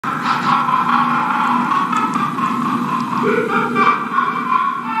Ha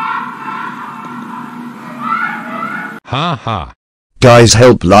ha. Guys,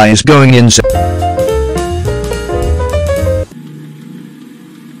 helpline is going insane.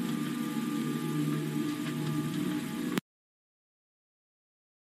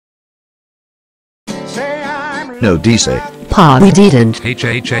 No DC. Pa, we didn't. H.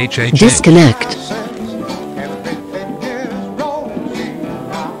 Disconnect.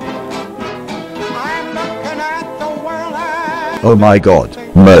 Oh my god,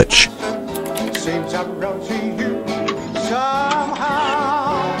 merch. Seems I'm rosy you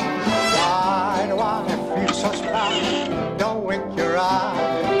somehow. Why do I feel so sly? Don't wink your eye.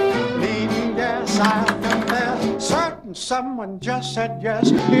 Needing yes, I'll confess. Certain someone just said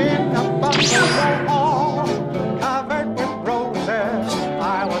yes in a bungalow hall covered with roses.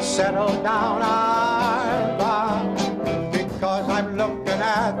 I will settle down, I vow, because I'm looking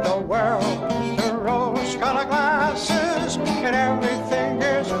at the world through rose-colored glasses, and everything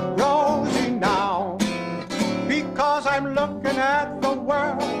is rosy now. Because I'm looking at the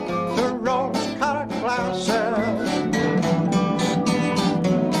world through rose-colored glasses.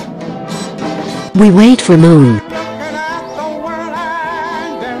 We wait for moon. Looking at the world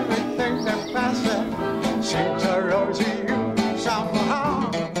and everything that passes seems a rosy hue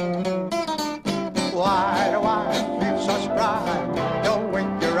somehow. Why do I feel so spry? Don't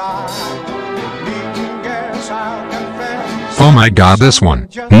wink your eye. Guess I'll confess. Oh my god, this one.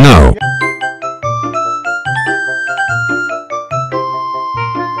 No.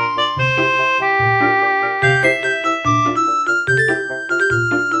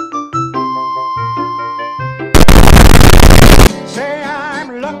 Say I'm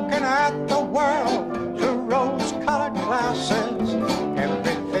looking at the world through rose-colored glasses.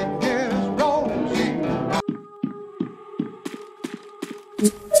 Everything is rosy.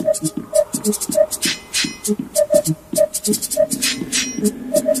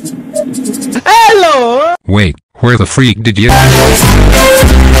 Hello! Wait, where the freak did you? Why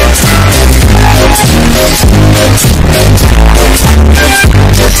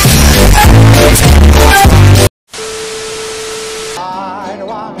do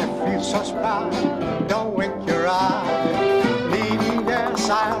I feel so spry? Don't wink your eye. Needing yes,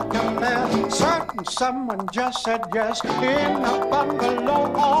 I'll confess. Certain someone just said yes in a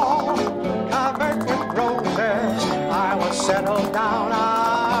bungalow hall covered with roses. I will settle down, I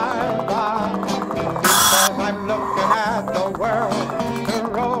vow, because I'm looking at the world through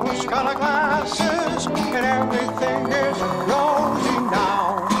rose-colored glasses, and everything is rosy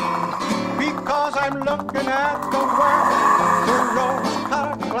now. Because I'm looking at the world through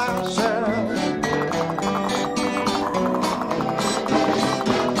rose-colored glasses.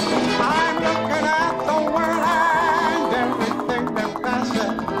 I'm looking at the world and everything that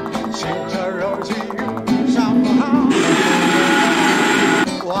passes seems a rosy hue somehow.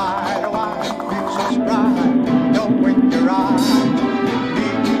 Why do I feel so spry? Don't wink your eye.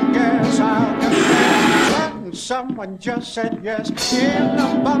 Guess I'll confess. Certain someone just said yes in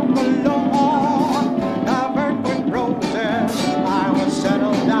a bungalow hall covered with roses. I will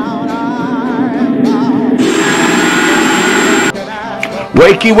settle down, I vow.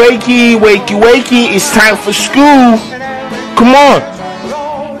 Wakey, wakey, wakey, wakey, it's time for school. Come on.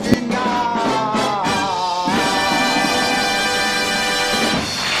 Rosy now.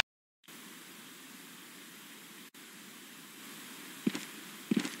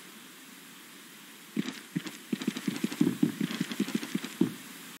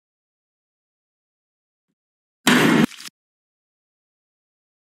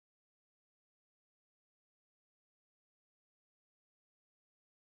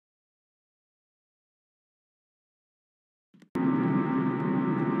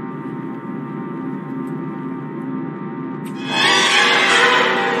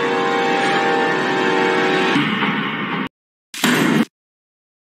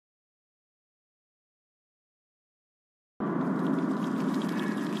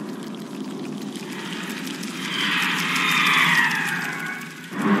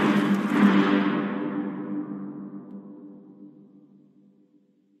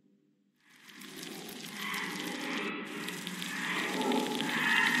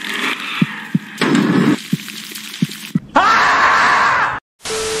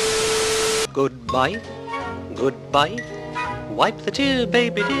 Goodbye, goodbye. Wipe the tear,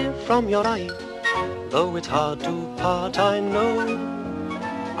 baby dear, from your eye. Though it's hard to part, I know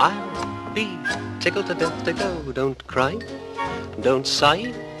I'll be tickled to death to go. Don't cry, don't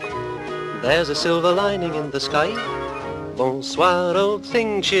sigh. There's a silver lining in the sky. Bonsoir, old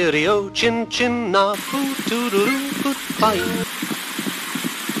thing, cheerio, chin chin, na poo, toodaloo, goodbye.